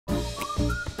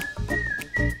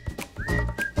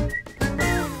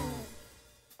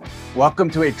Welcome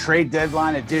to a trade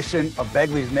deadline edition of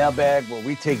Begley's Mailbag, where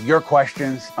we take your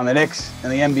questions on the Knicks and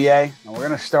the NBA. And we're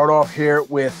going to start off here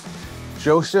with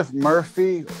Joseph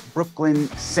Murphy, Brooklyn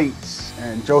Saints.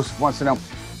 And Joseph wants to know,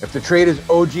 if the trade is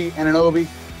OG and Anunoby,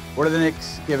 what are the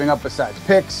Knicks giving up besides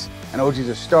picks? And OG's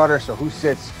a starter, so who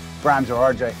sits, Grimes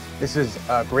or RJ? This is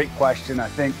a great question. I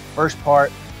think first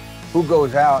part, who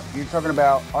goes out? You're talking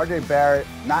about RJ Barrett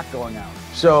not going out.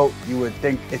 So you would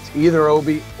think it's either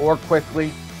Obi or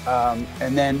Quickley.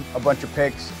 And then a bunch of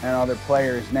picks and other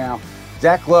players. Now,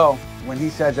 Zach Lowe, when he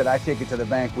says that I take it to the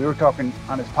bank, we were talking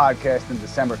on his podcast in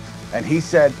December, and he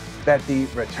said that the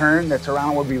return that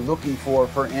Toronto would be looking for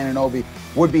Anunoby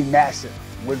would be massive,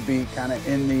 would be kind of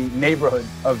in the neighborhood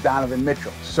of Donovan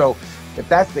Mitchell. So if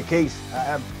that's the case,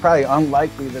 probably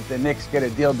unlikely that the Knicks get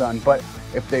a deal done. But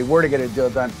if they were to get a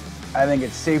deal done, I think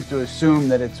it's safe to assume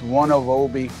that it's one of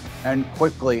Obi and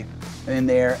Quickley in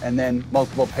there, and then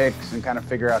multiple picks and kind of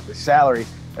figure out the salary.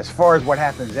 As far as what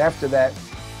happens after that,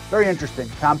 very interesting.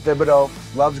 Tom Thibodeau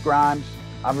loves Grimes.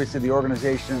 Obviously, the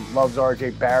organization loves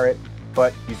RJ Barrett,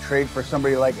 but you trade for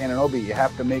somebody like Anunoby, you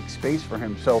have to make space for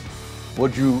him. So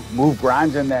would you move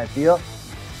Grimes in that deal?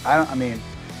 I mean,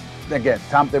 again,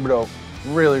 Tom Thibodeau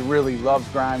really loves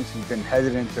Grimes. He's been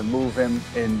hesitant to move him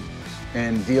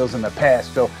in deals in the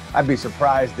past. So I'd be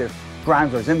surprised if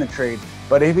Grimes was in the trade.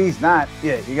 But if he's not,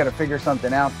 yeah, you got to figure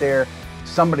something out there.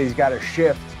 Somebody's got to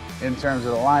shift in terms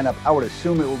of the lineup. I would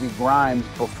assume it will be Grimes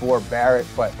before Barrett,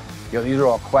 but these are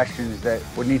all questions that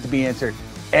would need to be answered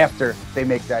after they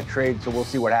make that trade. So we'll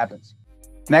see what happens.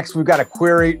 Next, we've got a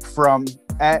query from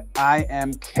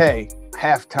 @IMK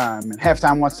Halftime. And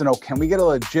Halftime wants to know, can we get a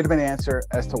legitimate answer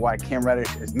as to why Cam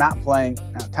Reddish is not playing?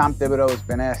 Now, Tom Thibodeau has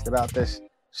been asked about this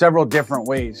several different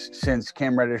ways since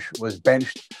Cam Reddish was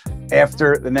benched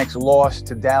after the Knicks loss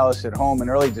to Dallas at home in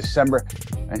early December.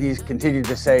 And he's continued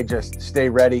to say, just stay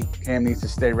ready. Cam needs to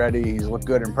stay ready. He's looked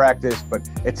good in practice, but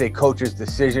it's a coach's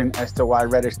decision as to why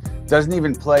Reddish doesn't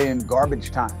even play in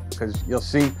garbage time, because you'll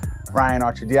see Ryan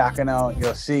Arcidiacono,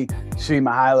 you'll see Svi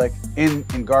Mihalik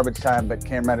in garbage time, but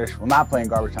Cam Reddish will not play in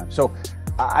garbage time. So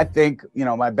I think,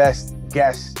 my best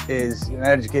guess is, an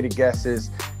educated guess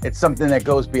is, it's something that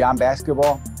goes beyond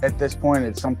basketball at this point.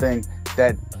 It's something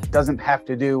that doesn't have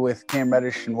to do with Cam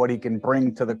Reddish and what he can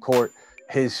bring to the court,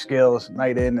 his skills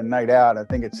night in and night out. I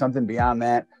think it's something beyond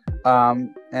that.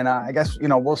 And I guess,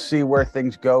 we'll see where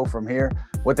things go from here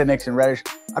with the Knicks and Reddish.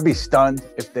 I'd be stunned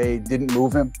if they didn't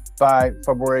move him by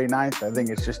February 9th. I think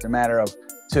it's just a matter of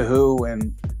to who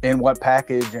and in what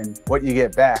package and what you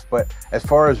get back. But as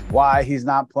far as why he's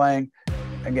not playing,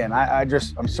 again,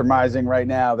 I'm surmising right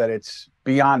now that it's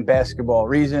beyond basketball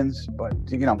reasons, but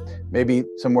maybe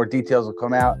some more details will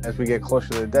come out as we get closer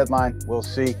to the deadline. We'll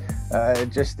see.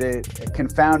 Just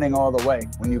confounding all the way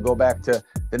when you go back to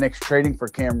the Knicks trading for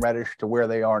Cam Reddish to where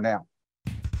they are now.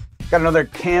 Got another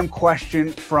Cam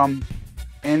question from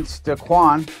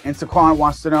Instaquan. Instaquan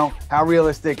wants to know, how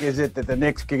realistic is it that the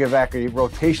Knicks could get back a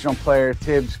rotational player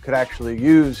Tibbs could actually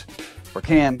use for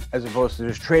Cam, as opposed to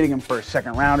just trading him for a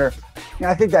second rounder?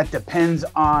 I think that depends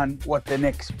on what the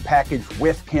Knicks package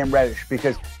with Cam Reddish,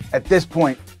 because at this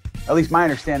point, at least my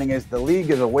understanding is, the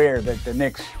league is aware that the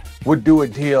Knicks would do a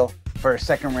deal for a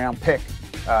second round pick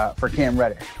for Cam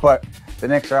Reddish. But the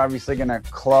Knicks are obviously going to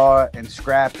claw and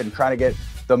scrap and try to get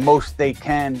the most they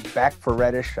can back for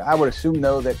Reddish. I would assume,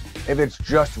 though, that if it's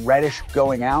just Reddish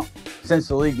going out, since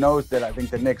the league knows that I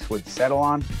think the Knicks would settle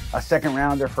on a second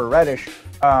rounder for Reddish,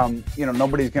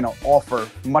 nobody's going to offer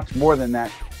much more than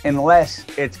that, unless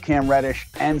it's Cam Reddish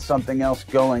and something else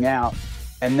going out,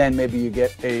 and then maybe you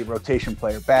get a rotation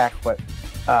player back. But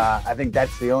I think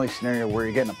that's the only scenario where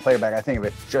you're getting a player back. I think if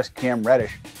it's just Cam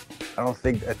Reddish, I don't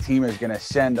think a team is going to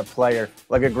send a player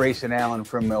like a Grayson Allen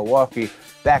from Milwaukee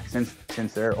back, since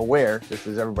they're aware, just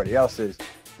as everybody else is,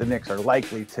 the Knicks are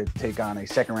likely to take on a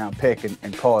second-round pick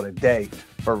and call it a day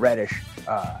for Reddish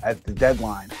at the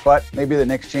deadline. But maybe the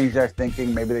Knicks change their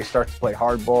thinking. Maybe they start to play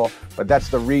hardball. But that's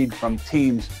the read from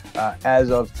teams as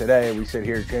of today. We sit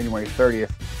here January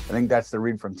 30th. I think that's the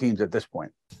read from teams at this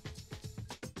point.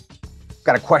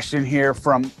 Got a question here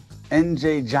from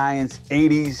NJ Giants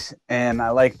 80s, and I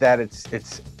like that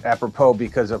it's apropos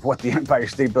because of what the Empire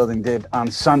State Building did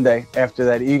on Sunday after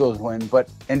that Eagles win. But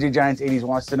NJ Giants 80s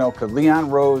wants to know, could Leon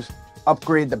Rose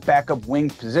upgrade the backup wing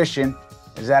position?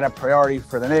 Is that a priority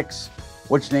for the Knicks?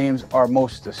 Which names are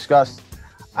most discussed?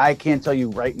 I can't tell you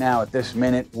right now at this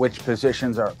minute which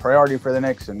positions are a priority for the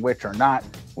Knicks and which are not.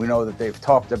 We know that they've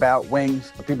talked about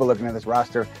wings. The people looking at this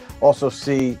roster also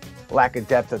see lack of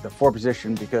depth at the 4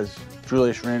 position because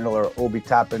Julius Randle or Obi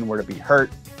Toppin were to be hurt.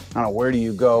 I don't know, where do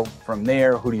you go from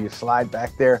there? Who do you slide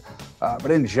back there?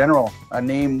 But in general, a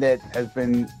name that has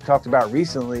been talked about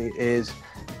recently is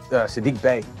Saddiq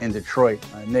Bey in Detroit.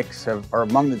 Knicks are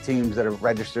among the teams that have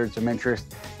registered some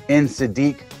interest in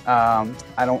Saddiq.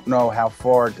 I don't know how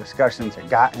far discussions have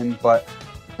gotten, but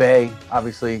Bey,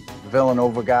 obviously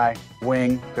Villanova guy,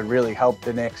 wing, could really help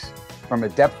the Knicks from a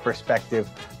depth perspective.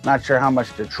 Not sure how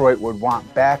much Detroit would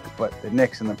want back, but the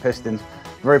Knicks and the Pistons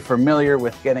very familiar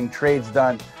with getting trades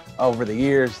done over the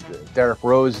years. The Derrick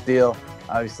Rose deal,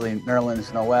 obviously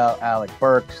Nerlens Noel, Alec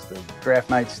Burks, the draft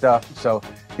night stuff. So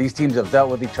these teams have dealt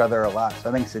with each other a lot. So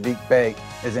I think Saddiq Bey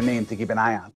is a name to keep an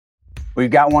eye on.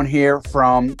 We've got one here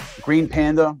from Green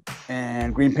Panda,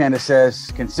 and Green Panda says,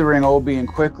 considering Obi and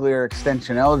Quickley are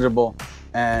extension eligible,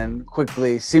 and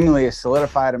Quickley seemingly has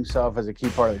solidified himself as a key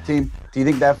part of the team, do you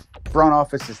think that front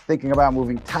office is thinking about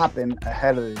moving Toppin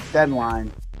ahead of the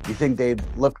deadline? Do you think they'd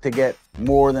look to get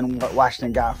more than what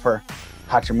Washington got for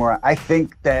Hachimura? I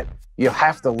think that you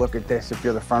have to look at this if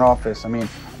you're the front office. I mean,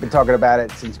 I've been talking about it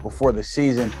since before the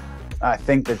season. I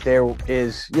think that there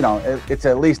is, it's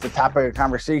at least a topic of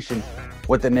conversation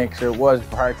with the Knicks, or it was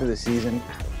prior to the season.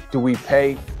 Do we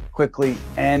pay Quickley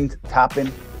and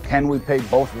Toppin? Can we pay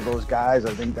both of those guys?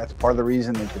 I think that's part of the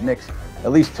reason that the Knicks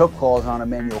at least took calls on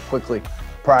Emmanuel Quickley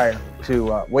prior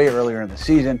to way earlier in the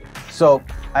season. So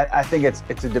I think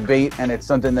it's a debate, and it's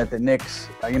something that the Knicks,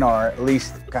 are at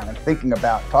least kind of thinking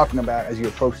about, talking about as you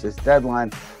approach this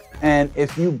deadline. And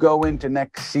if you go into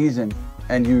next season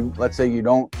and let's say you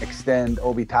don't extend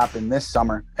Obi Toppin this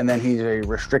summer, and then he's a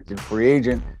restricted free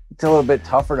agent, it's a little bit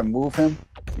tougher to move him.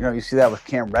 You see that with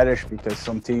Cam Reddish, because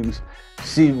some teams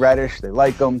see Reddish, they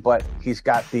like him, but he's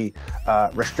got the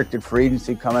restricted free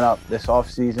agency coming up this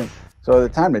offseason. So the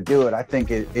time to do it, I think,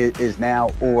 it is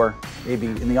now, or maybe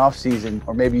in the offseason,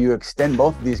 or maybe you extend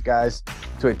both of these guys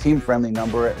to a team-friendly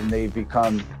number, and they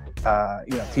become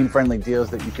team-friendly deals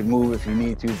that you can move if you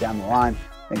need to down the line.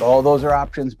 I think all those are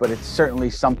options, but it's certainly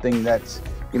something that's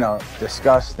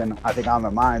discussed, and I think on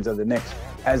the minds of the Knicks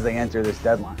as they enter this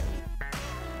deadline.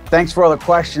 Thanks for all the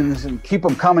questions, and keep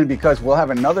them coming, because we'll have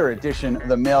another edition of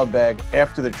the Mailbag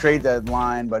after the trade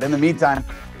deadline. But in the meantime,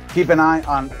 keep an eye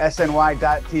on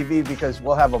SNY.TV, because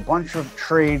we'll have a bunch of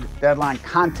trade deadline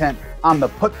content on the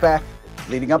putback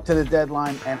leading up to the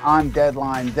deadline, and on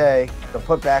deadline day, the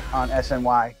putback on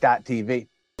SNY.TV.